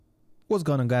What's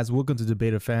going on, guys? Welcome to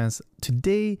Debater Fans.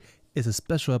 Today is a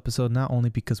special episode, not only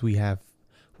because we're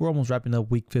almost wrapping up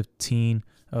week 15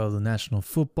 of the National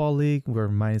Football League. We're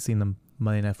minusing the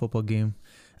Monday Night Football game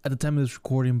at the time of this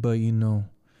recording, but I'm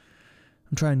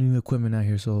trying new equipment out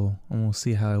here, so I'm going to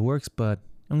see how it works. But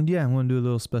I'm going to do a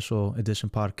little special edition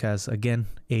podcast. Again,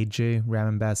 AJ, Ram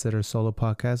Ambassador solo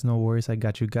podcast. No worries, I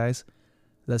got you guys.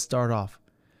 Let's start off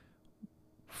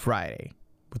Friday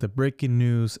with the breaking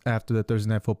news after the Thursday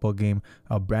Night Football game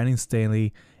of Brandon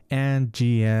Stanley and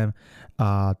GM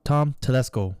Tom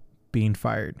Telesco being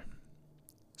fired.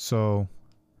 So,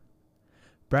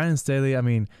 Brandon Staley,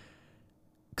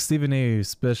 Stephen A.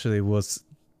 especially was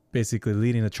basically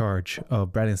leading the charge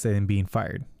of Brandon Staley being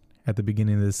fired at the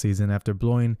beginning of the season after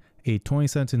blowing a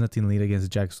 27-0 lead against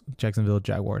the Jacksonville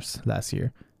Jaguars last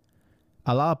year.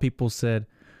 A lot of people said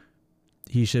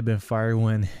he should have been fired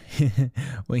when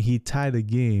he tied the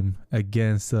game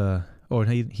against he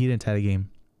didn't tie the game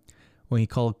when he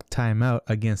called timeout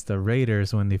against the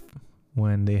Raiders when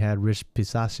they had Rich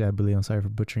Pisaccia, I believe. I'm sorry for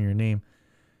butchering your name,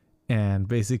 and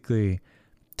basically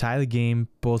tie the game.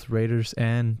 Both Raiders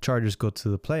and Chargers go to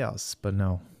the playoffs, but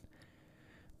no,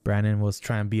 Brandon was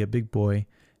trying to be a big boy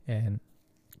and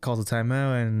calls a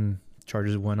timeout, and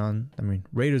Chargers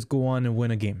Raiders go on and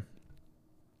win a game.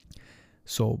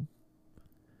 So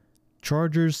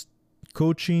Chargers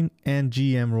coaching and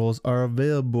GM roles are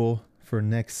available for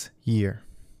next year.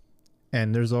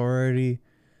 And there's already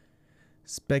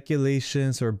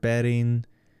speculations or betting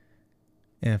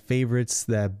and favorites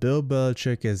that Bill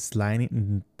Belichick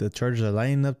the Chargers are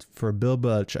lining up for Bill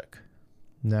Belichick.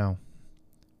 Now,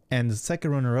 and the second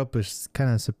runner-up, which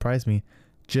kind of surprised me,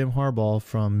 Jim Harbaugh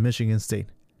from Michigan State.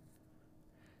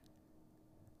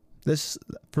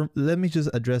 Let me just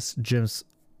address Jim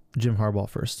Harbaugh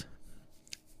first.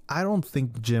 I don't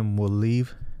think Jim will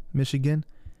leave Michigan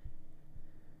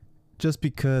just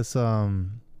because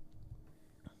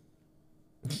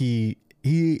he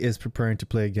is preparing to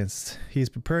play against. He's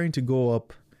preparing to go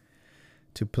up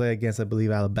to play against, I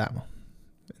believe, Alabama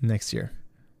next year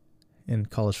in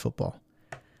college football.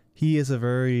 He is a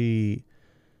very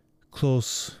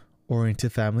close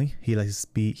oriented family. He likes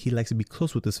to be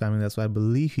close with his family. That's why I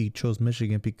believe he chose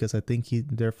Michigan, because I think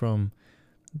they're from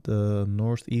the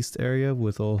northeast area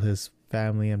with all his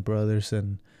family and brothers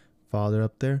and father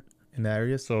up there in that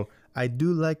area. So I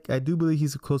do believe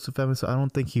he's close to family. So I don't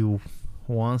think he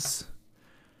wants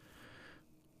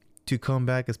to come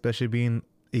back, especially being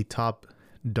a top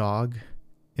dog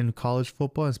in college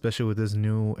football, especially with this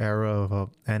new era of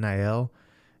NIL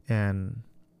and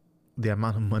the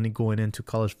amount of money going into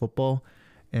college football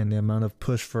and the amount of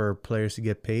push for players to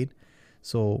get paid.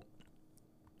 So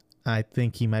I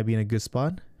think he might be in a good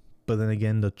spot. But then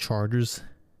again, the Chargers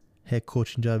head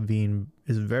coaching job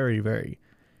is very, very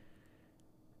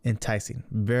enticing,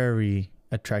 very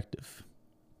attractive.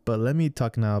 But let me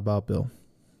talk now about Bill.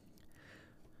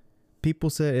 People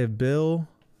said if Bill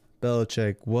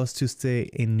Belichick was to stay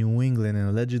in New England, and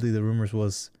allegedly the rumors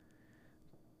was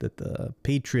that the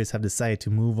Patriots have decided to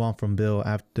move on from Bill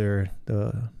after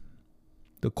the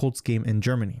Colts game in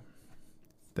Germany,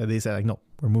 that they said, no,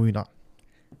 we're moving on.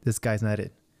 This guy's not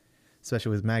it.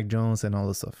 Especially with Mac Jones and all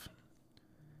this stuff.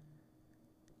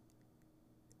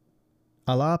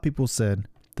 A lot of people said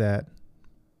that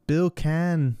Bill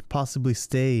can possibly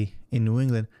stay in New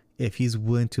England if he's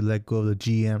willing to let go of the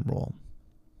GM role.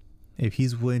 If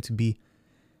he's willing to be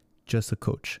just a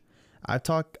coach. I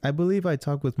believe I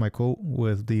talked with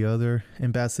with the other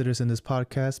ambassadors in this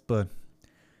podcast, but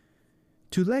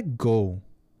to let go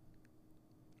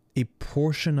a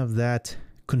portion of that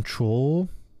control.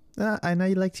 And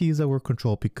I like to use that word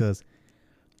control because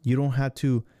you don't have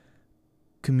to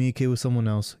communicate with someone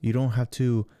else. You don't have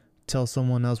to tell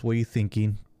someone else what you're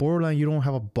thinking. Borderline, you don't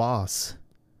have a boss.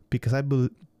 Because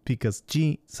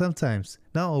sometimes,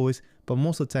 not always, but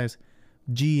most of the times,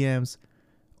 GMs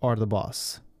are the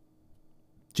boss.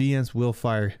 GMs will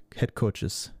fire head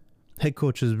coaches. Head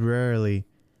coaches rarely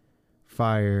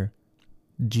fire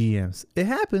GMs. It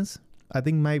happens. I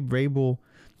think Mike Vrabel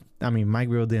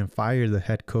didn't fire the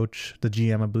head coach, the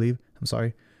GM, I believe. I'm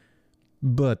sorry.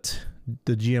 But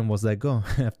the GM was let go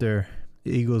after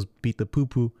the Eagles beat the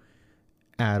poo-poo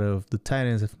out of the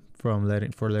Titans for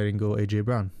letting go A.J.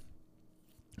 Brown.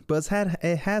 But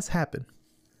it has happened.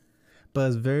 But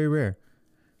it's very rare.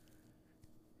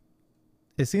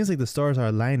 It seems like the stars are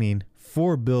aligning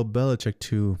for Bill Belichick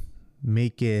to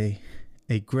make a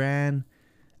grand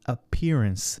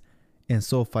appearance in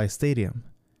SoFi Stadium.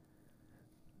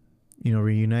 But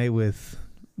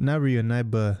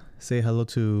say hello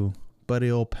to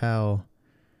buddy old pal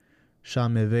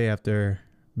Sean McVay after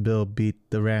Bill beat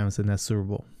the Rams in that Super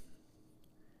Bowl.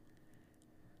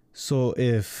 So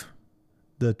if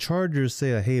the Chargers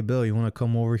say, hey, Bill, you want to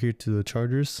come over here to the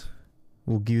Chargers?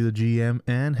 We'll give you the GM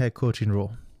and head coaching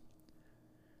role.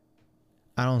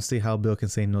 I don't see how Bill can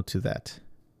say no to that.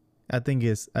 I think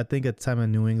at time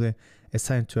in New England, it's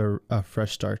time to a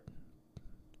fresh start.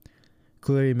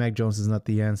 Clearly, Mac Jones is not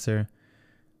the answer.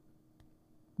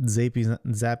 Zappy's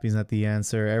not the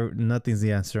answer. Nothing's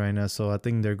the answer right now. So I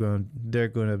think they're going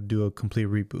to do a complete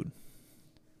reboot.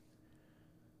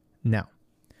 Now,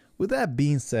 with that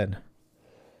being said,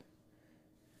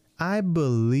 I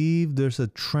believe there's a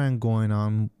trend going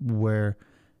on where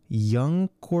young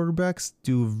quarterbacks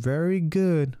do very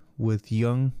good with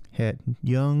young head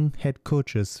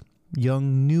coaches,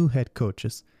 new head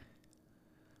coaches.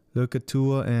 Look at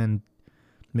Tua and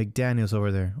McDaniels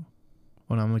over there.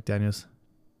 Oh, not McDaniels.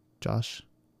 Josh.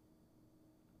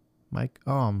 Mike.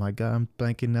 Oh my God, I'm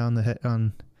blanking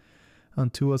down on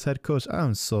Tua's head coach.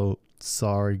 I'm so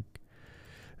sorry.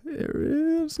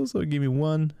 I'm so sorry. Give me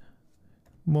one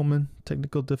moment.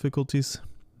 Technical difficulties.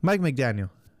 Mike McDaniel.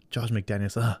 Josh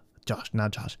McDaniels.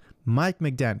 Not Josh. Mike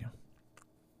McDaniel.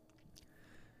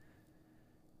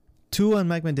 Tua and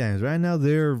Mike McDaniels. Right now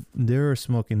they're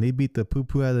smoking. They beat the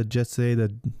poo-poo out of the Jets today.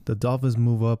 The Dolphins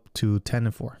move up to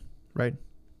 10-4. Right?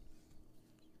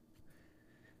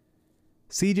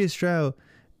 CJ Stroud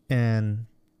and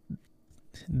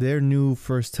their new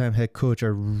first-time head coach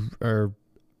are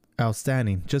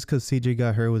outstanding. Just because CJ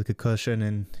got hurt with concussion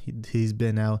and he's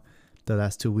been out the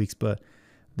last 2 weeks, but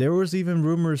there was even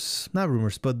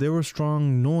but there was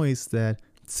strong noise that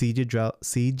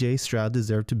CJ Stroud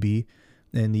deserved to be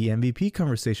in the MVP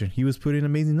conversation. He was putting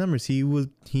amazing numbers. He was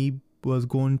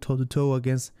going toe to toe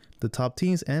against the top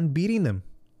teams and beating them.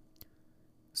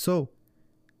 So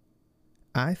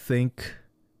I think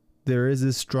there is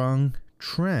this strong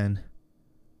trend.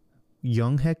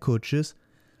 Young head coaches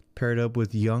paired up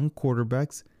with young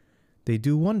quarterbacks, they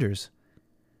do wonders.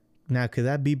 Now, could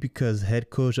that be because head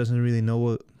coach doesn't really know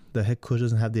what the head coach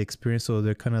doesn't have the experience, so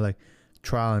they're kind of like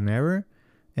trial and error,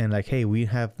 and like, hey, we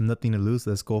have nothing to lose,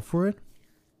 let's go for it,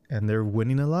 and they're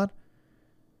winning a lot?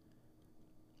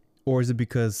 Or is it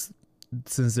because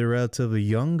since they're relatively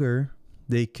younger,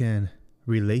 they can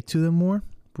relate to them more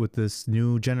with this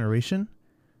new generation?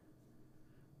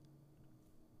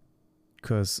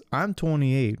 Because I'm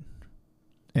 28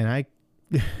 and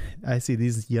I see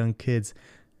these young kids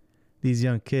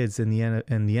in the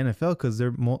NFL, because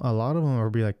they're a lot of them are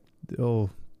be like,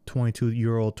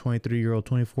 22-year-old, 23-year-old,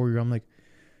 24-year-old. I'm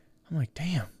like,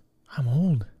 damn, I'm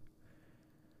old.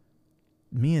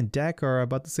 Me and Dak are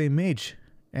about the same age,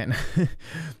 and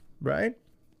right?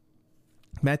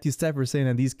 Matthew Stafford saying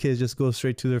that these kids just go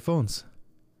straight to their phones.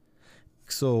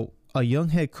 So a young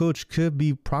head coach could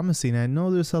be promising. I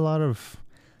know there's a lot of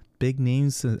big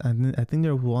names. I think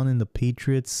there's one in the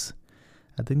Patriots.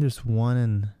 I think there's one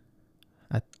in,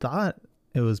 I thought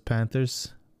it was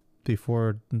Panthers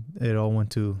before it all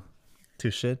went to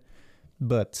shit.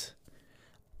 But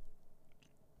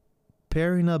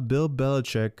pairing up Bill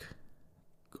Belichick,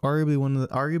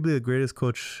 arguably the greatest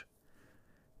coach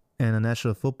in the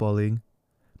National Football League,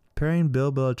 pairing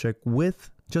Bill Belichick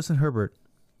with Justin Herbert,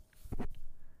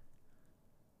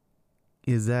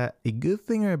 is that a good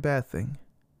thing or a bad thing?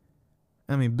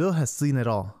 I mean, Bill has seen it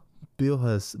all. Bill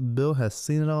has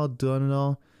seen it all, done it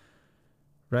all,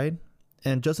 right?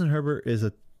 And Justin Herbert is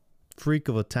a freak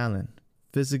of a talent.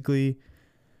 Physically,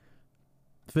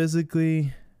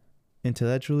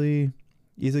 intellectually,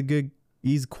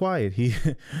 he's quiet.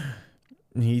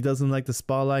 He doesn't like the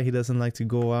spotlight. He doesn't like to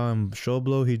go out and show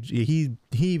blow. He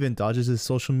even dodges his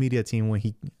social media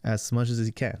team as much as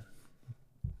he can.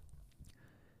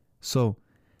 So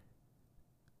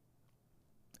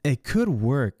it could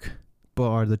work, but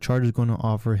are the Chargers going to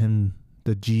offer him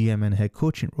the GM and head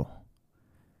coaching role?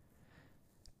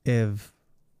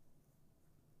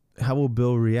 How will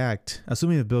Bill react?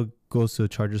 Assuming that Bill goes to the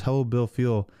Chargers, how will Bill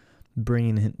feel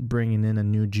bringing in a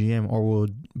new GM? Or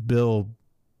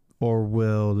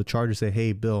will the Chargers say,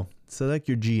 "Hey, Bill, select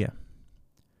your GM"?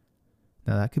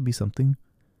 Now that could be something,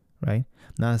 right?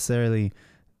 Not necessarily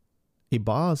a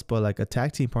boss, but like a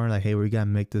tag team partner. Like, hey, we gotta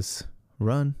make this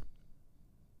run,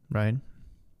 right?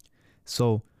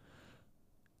 So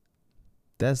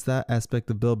that's that aspect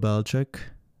of Bill Belichick.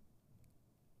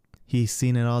 He's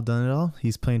seen it all, done it all.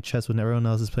 He's playing chess when everyone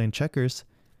else is playing checkers.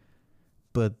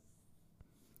 But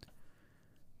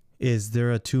is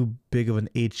there too big of an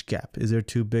age gap? Is there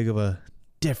too big of a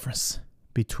difference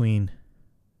between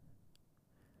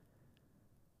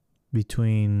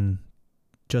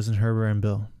Justin Herbert and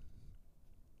Bill?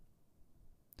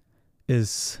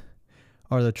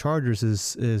 Are the Chargers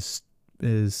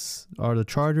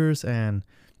and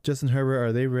Justin Herbert,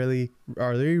 are they ready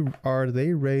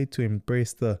to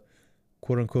embrace the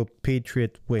quote unquote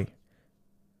Patriot way?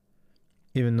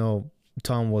 Even though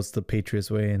Tom was the Patriots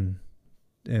way and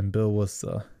Bill was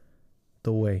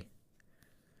the way.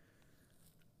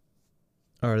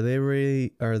 Are they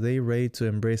ready to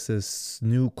embrace this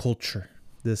new culture?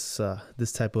 This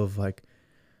type of like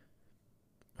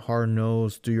hard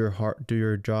nosed, do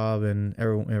your job, and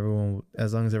everyone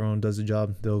as long as everyone does the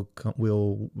job,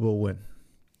 we'll win.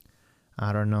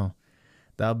 I don't know.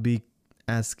 That'll be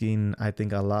asking, I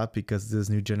think, a lot, because this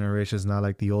new generation is not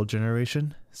like the old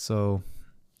generation. So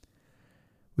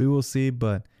we will see.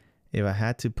 But if I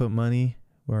had to put money,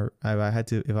 or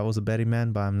if I was a betting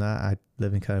man, but I'm not. I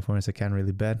live in California, so I can't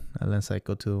really bet unless I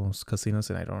go to those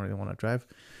casinos and I don't really want to drive.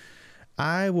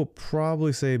 I will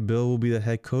probably say Bill will be the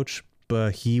head coach,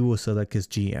 but he will select his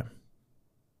GM.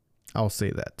 I'll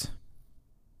say that.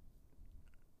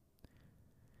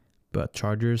 But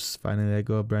Chargers finally let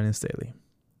go of Brandon Staley.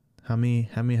 How many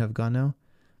have gone now?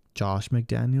 Josh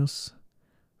McDaniels,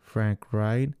 Frank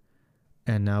Wright,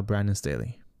 and now Brandon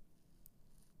Staley.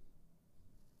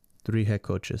 3 head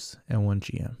coaches and 1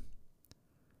 GM.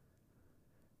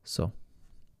 So,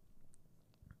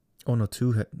 oh no,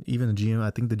 2. Even the GM. I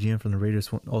think the GM from the Raiders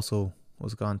also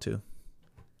was gone too.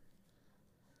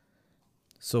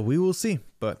 So we will see.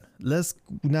 But let's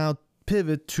now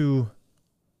pivot to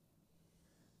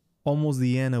almost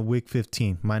the end of week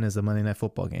 15, minus the Monday Night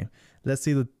Football game. Let's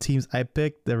see the teams I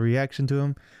picked, the reaction to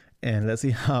them, and let's see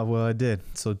how well I did.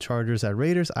 So Chargers at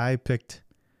Raiders. I picked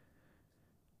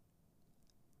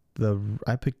the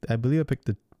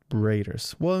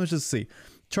Raiders. Well, let's just see.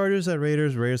 Chargers at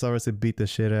Raiders. Raiders obviously beat the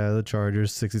shit out of the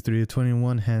Chargers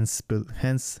 63-21.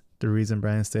 Hence the reason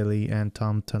Brandon Staley and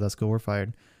Tom Telesco were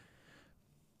fired.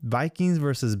 Vikings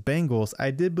versus Bengals. I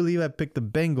did believe I picked the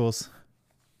Bengals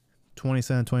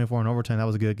 27-24 in overtime. That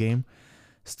was a good game.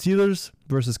 Steelers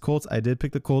versus Colts. I did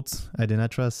pick the Colts. I did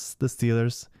not trust the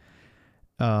Steelers.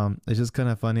 It's just kind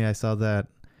of funny. I saw that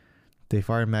they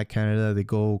fired Matt Canada. They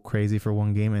go crazy for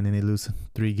 1 game and then they lose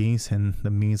 3 games. And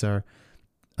the memes are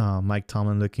Mike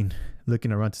Tomlin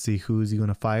looking around to see who's he going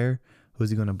to fire, who's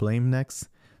he going to blame next.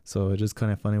 So it's just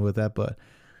kind of funny with that. But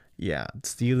yeah,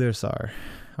 Steelers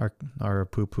are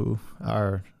poo-poo.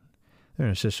 They're in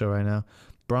a shit show right now.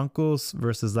 Broncos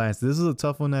versus Lions. This is a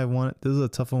tough one This is a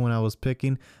tough one when I was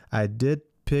picking. I did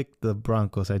pick the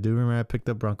Broncos. I do remember I picked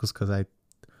the Broncos because I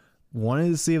wanted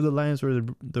to see if the Lions were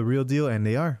the real deal, and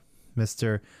they are.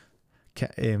 Mr.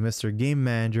 Game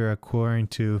Manager, according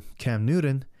to Cam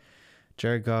Newton,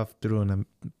 Jared Goff threw in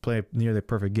a nearly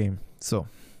perfect game. So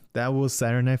that was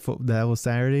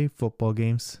Saturday football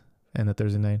games and the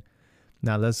Thursday night.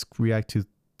 Now let's react to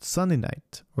Sunday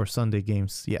night or Sunday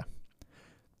games. Yeah.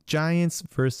 Giants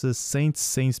versus Saints.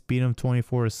 Saints beat them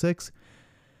 24-6.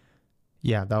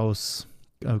 Yeah, that was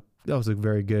a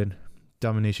very good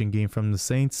domination game from the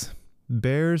Saints.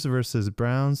 Bears versus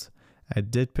Browns. I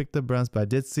did pick the Browns, but I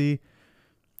did see.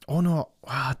 Oh no!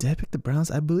 Wow, did I pick the Browns?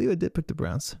 I believe I did pick the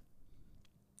Browns.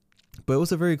 But it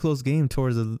was a very close game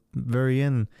towards the very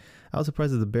end. I was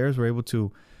surprised that the Bears were able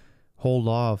to hold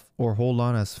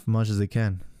on as much as they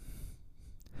can.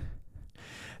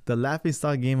 The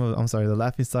laughingstock game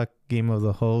of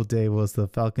the whole day was the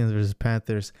Falcons versus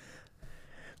Panthers.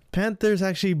 Panthers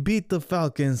actually beat the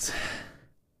Falcons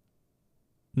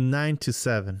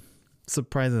 9-7.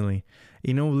 Surprisingly,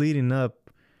 leading up,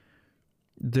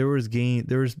 there was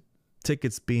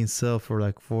tickets being sold for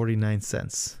like 49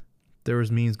 cents. There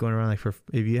was memes going around like, for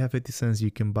if you have 50 cents,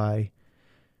 you can buy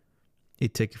a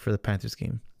ticket for the Panthers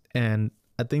game. And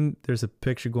I think there's a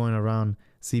picture going around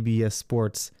CBS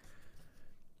Sports.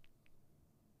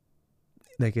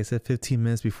 Like I said, 15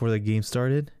 minutes before the game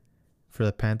started for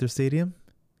the Panther Stadium.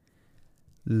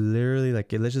 Literally,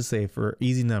 like, let's just say for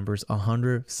easy numbers,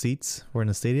 100 seats were in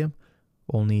the stadium.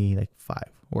 Only like 5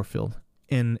 were filled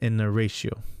in the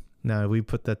ratio. Now, if we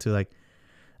put that to like,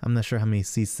 I'm not sure how many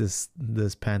seats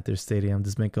this Panther Stadium,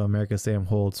 this Bank of America Stadium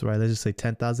holds, right? Let's just say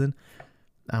 10,000.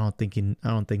 I don't think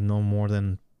no more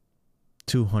than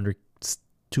 200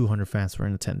 fans were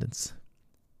in attendance.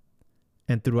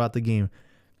 And throughout the game,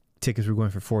 tickets were going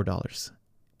for $4.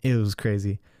 It was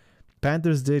crazy.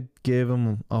 Panthers did give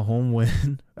them a home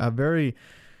win. A very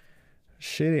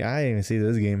shitty. I didn't even see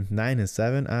this game.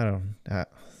 9-7.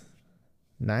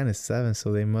 9-7.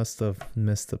 So they must have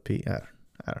missed the peak. I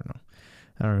don't know.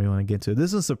 I don't really want to get into it.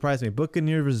 This one surprised me.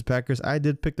 Buccaneers versus Packers. I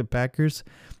did pick the Packers.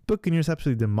 Buccaneers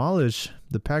absolutely demolished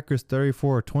the Packers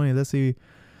 34-20. Let's see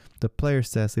the player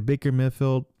stats. Baker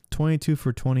Mayfield 22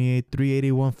 for 28,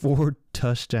 381, 4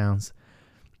 touchdowns.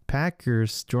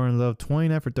 Packers, Jordan Love,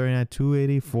 29 for 39,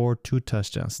 284, 2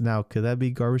 touchdowns. Now, could that be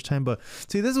garbage time? But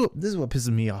see, this is what pisses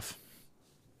me off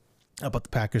about the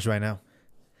Packers right now.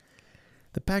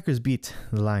 The Packers beat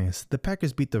the Lions. The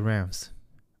Packers beat the Rams.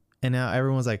 And now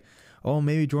everyone's like, oh,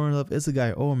 maybe Jordan Love is a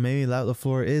guy. Oh, maybe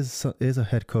LaFleur is a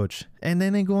head coach. And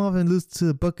then they go off and lose to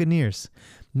the Buccaneers.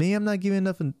 Maybe I'm not giving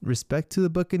enough respect to the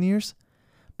Buccaneers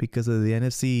because of the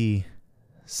NFC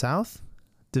South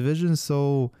division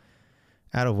so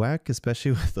out of whack,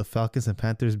 especially with the Falcons and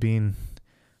Panthers being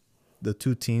the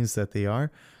two teams that they are.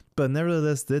 But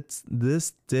nevertheless,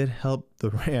 this did help the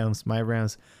Rams, my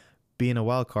Rams, be in a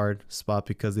wild card spot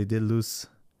because they did lose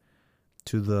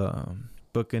to the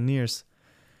Buccaneers.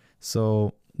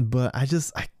 So, but I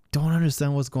don't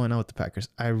understand what's going on with the Packers.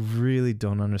 I really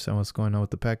don't understand what's going on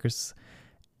with the Packers.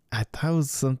 I thought it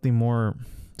was something more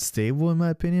stable in my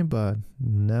opinion, but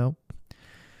no.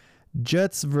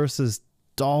 Jets versus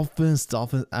Dolphins.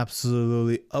 Dolphins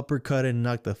absolutely uppercut and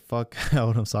knocked the fuck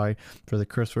out. I'm sorry for the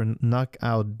curse word. Knock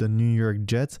out the New York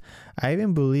Jets. I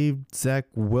even believe Zach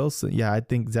Wilson. Yeah, I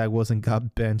think Zach Wilson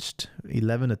got benched.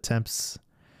 11 attempts.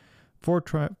 4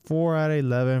 out of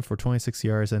 11 for 26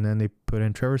 yards. And then they put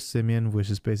in Trevor Siemian,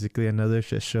 which is basically another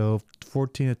shit show.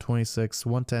 14 to 26,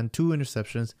 110, 2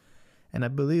 interceptions. And I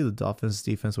believe the Dolphins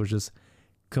defense was just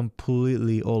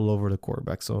completely all over the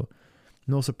quarterback. So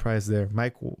no surprise there.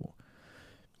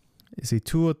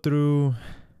 Tua threw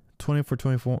 21 for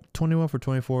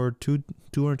 24,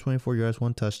 224 yards,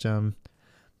 1 touchdown.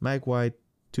 Mike White,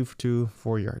 2 for 2,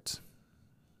 4 yards.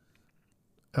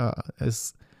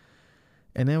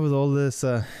 And then with all this,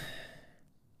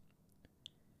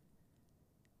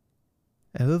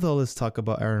 talk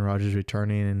about Aaron Rodgers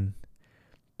returning and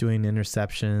doing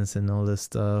interceptions and all this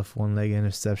stuff, one-leg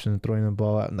interception, throwing the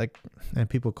ball out, and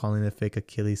people calling it fake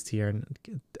Achilles tear.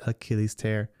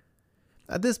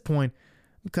 At this point,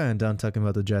 I'm kind of done talking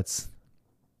about the Jets.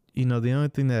 The only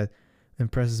thing that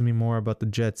impresses me more about the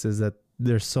Jets is that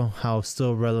they're somehow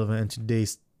still relevant in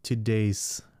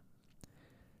today's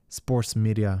sports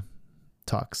media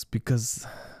talks, because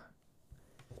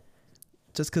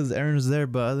just because Aaron's there,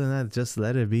 but other than that, just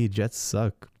let it be. Jets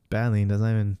suck badly. That's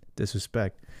not even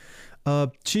disrespect.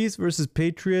 Chiefs versus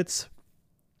Patriots,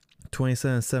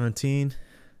 27-17.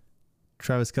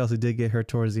 Travis Kelce did get hurt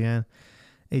towards the end.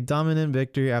 A dominant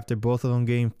victory after both of them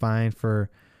getting fined for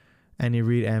Andy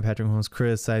Reid and Patrick Mahomes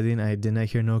criticizing. I did not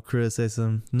hear no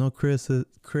criticizing the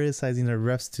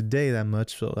refs today that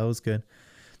much, so that was good.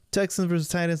 Texans versus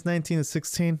Titans,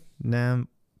 19-16. Now,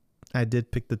 I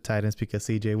did pick the Titans because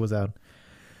CJ was out.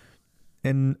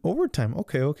 And overtime.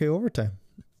 Okay, overtime.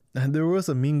 And there was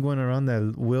a meme going around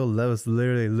that Will Levis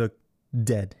literally looked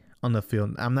dead on the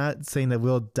field. I'm not saying that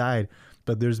Will died,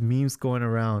 but there's memes going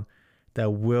around that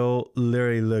Will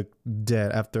literally looked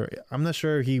dead after. I'm not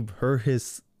sure if he hurt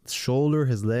his shoulder,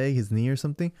 his leg, his knee or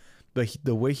something, but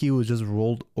the way he was just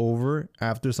rolled over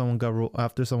after someone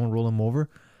rolled him over,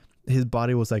 his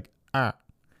body was like, ah.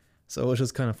 So it was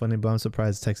just kind of funny, but I'm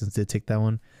surprised the Texans did take that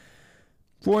one.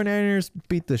 49ers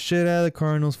beat the shit out of the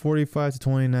Cardinals,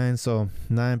 45-29. So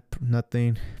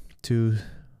nothing too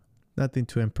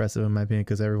impressive in my opinion,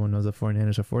 because everyone knows the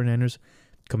 49ers are 49ers.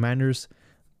 Commanders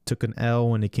took an L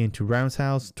when they came to Rams'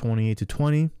 house,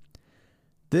 28-20.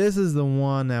 This is the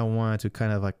one I wanted to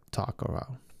kind of talk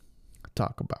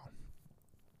about.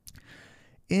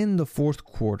 In the fourth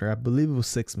quarter, I believe it was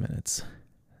 6 minutes.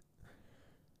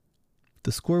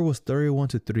 The score was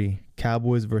 31-3.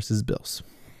 Cowboys versus Bills.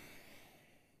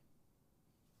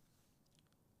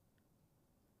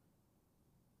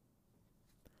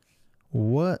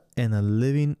 What in a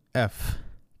living F,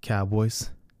 Cowboys.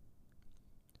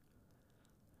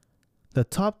 The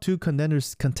top two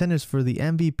contenders for the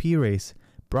MVP race,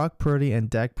 Brock Purdy and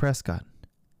Dak Prescott.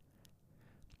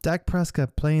 Dak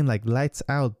Prescott playing like lights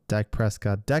out. Dak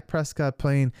Prescott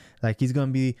playing like he's going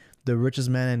to be the richest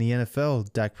man in the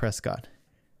NFL. Dak Prescott.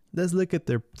 Let's look at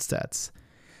their stats.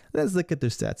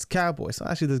 Cowboys.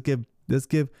 Actually, let's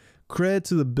give credit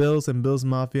to the Bills and Bills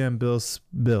Mafia and Bills.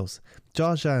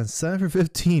 Josh Allen, 7 for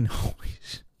 15. Holy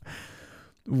shit.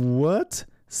 What?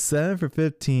 7 for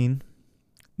 15.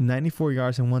 94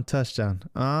 yards and 1 touchdown.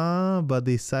 But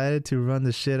decided to run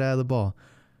the shit out of the ball.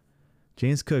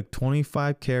 James Cook,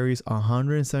 25 carries,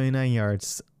 179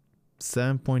 yards,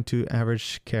 7.2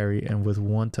 average carry, and with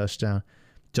 1 touchdown.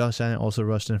 Josh Allen also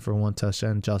rushed in for 1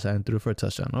 touchdown. Josh Allen threw for a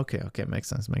touchdown. Okay, makes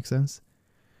sense.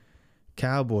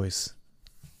 Cowboys.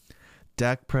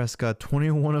 Dak Prescott,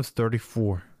 21 of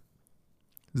 34.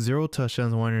 0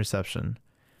 touchdowns, 1 interception.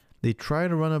 They tried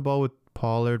to run the ball with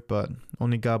Pollard, but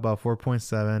only got about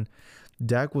 4.7.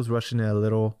 Dak was rushing it a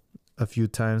little a few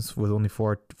times with only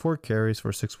four carries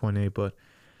for 6.8, but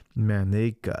man,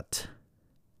 they got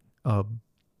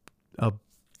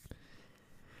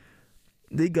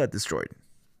they got destroyed.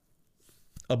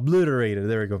 Obliterated.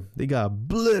 There we go. They got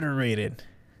obliterated.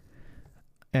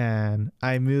 And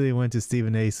I immediately went to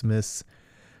Stephen A. Smith's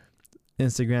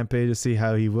Instagram page to see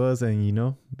how he was,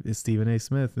 and it's Stephen A.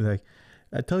 Smith. Like,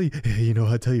 I tell you,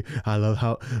 I love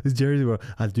how it's Jerry's world.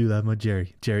 I do love my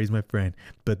Jerry. Jerry's my friend.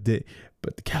 But the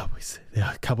Cowboys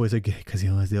are good because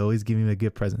they always give me a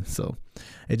good present. So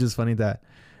it's just funny that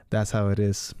that's how it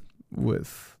is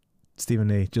with Stephen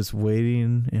A. Just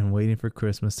waiting and waiting for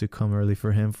Christmas to come early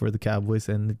for him for the Cowboys,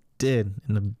 and it did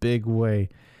in a big way.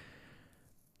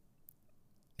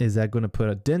 Is that going to put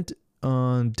a dent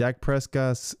on Dak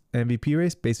Prescott's MVP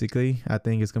race? Basically, I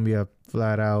think it's going to be a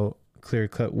flat-out,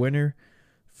 clear-cut winner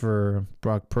for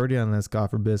Brock Purdy unless, God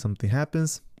forbid, something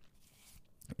happens.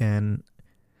 And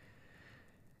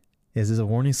is this a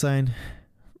warning sign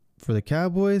for the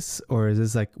Cowboys? Or is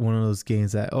this like one of those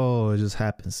games that, it just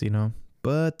happens,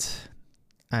 But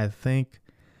I think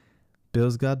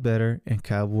Bills got better and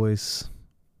Cowboys,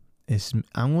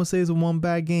 I'm going to say it's one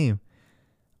bad game.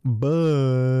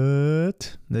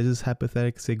 But let's just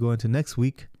hypothetically say go into next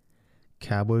week,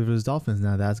 Cowboys versus Dolphins.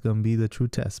 Now that's going to be the true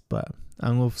test. But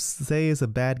I'm going to say it's a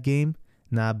bad game,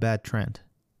 not a bad trend.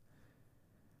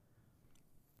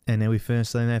 And then we finished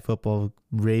Sunday Night Football,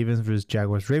 Ravens versus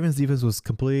Jaguars. Ravens defense was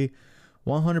completely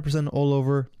 100% all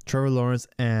over Trevor Lawrence,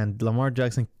 and Lamar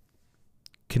Jackson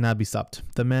cannot be stopped.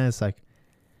 The man is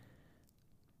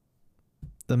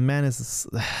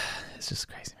it's just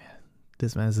crazy, man.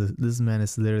 This man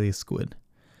is literally a squid.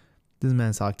 This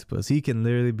man's octopus. He can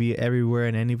literally be everywhere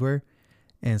and anywhere,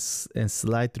 and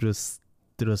slide through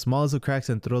the smallest of cracks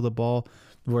and throw the ball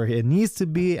where it needs to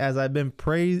be. As I've been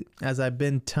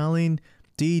telling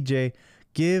DJ,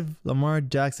 give Lamar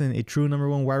Jackson a true number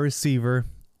one wide receiver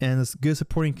and a good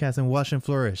supporting cast and watch him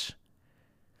flourish.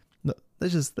 No,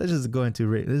 let's just go into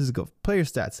rate. Let's just go player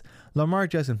stats. Lamar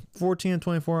Jackson,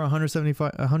 14-24,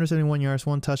 171 yards,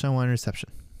 1 touchdown, 1 interception.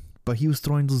 But he was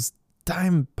throwing those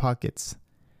dime pockets.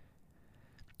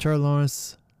 Trevor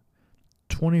Lawrence,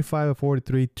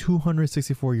 25-43,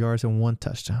 264 yards and 1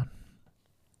 touchdown.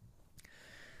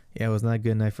 Yeah, it was not a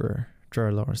good night for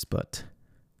Trevor Lawrence, but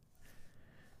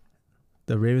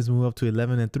the Ravens move up to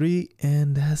 11-3,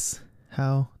 and that's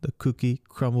how the cookie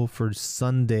crumbled for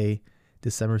Sunday,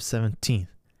 December 17th.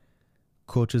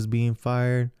 Coaches being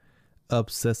fired,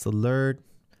 upsets alert.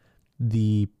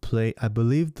 I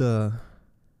believe the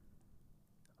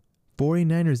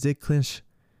 49ers did clinch.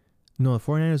 No, the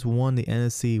 49ers won the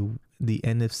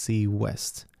NFC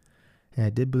West. And I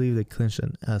did believe they clinched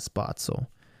a spot. So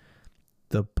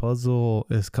the puzzle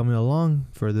is coming along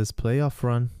for this playoff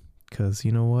run. Because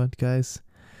you know what, guys?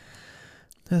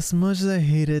 As much as I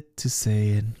hate it to say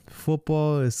it,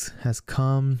 football has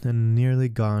come and nearly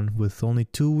gone with only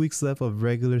 2 weeks left of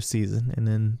regular season, and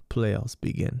then playoffs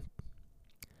begin.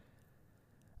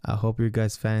 I hope your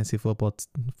guys' fantasy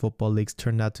football leagues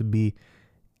turned out to be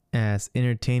as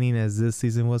entertaining as this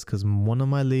season was, because one of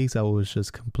my leagues, I was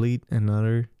just complete and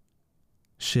utter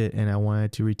shit, and I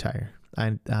wanted to retire.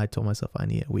 I told myself I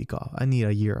need a week off. I need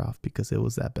a year off because it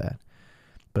was that bad.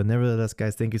 But nevertheless,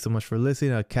 guys, thank you so much for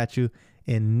listening. I'll catch you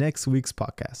in next week's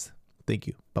podcast. Thank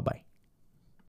you. Bye-bye.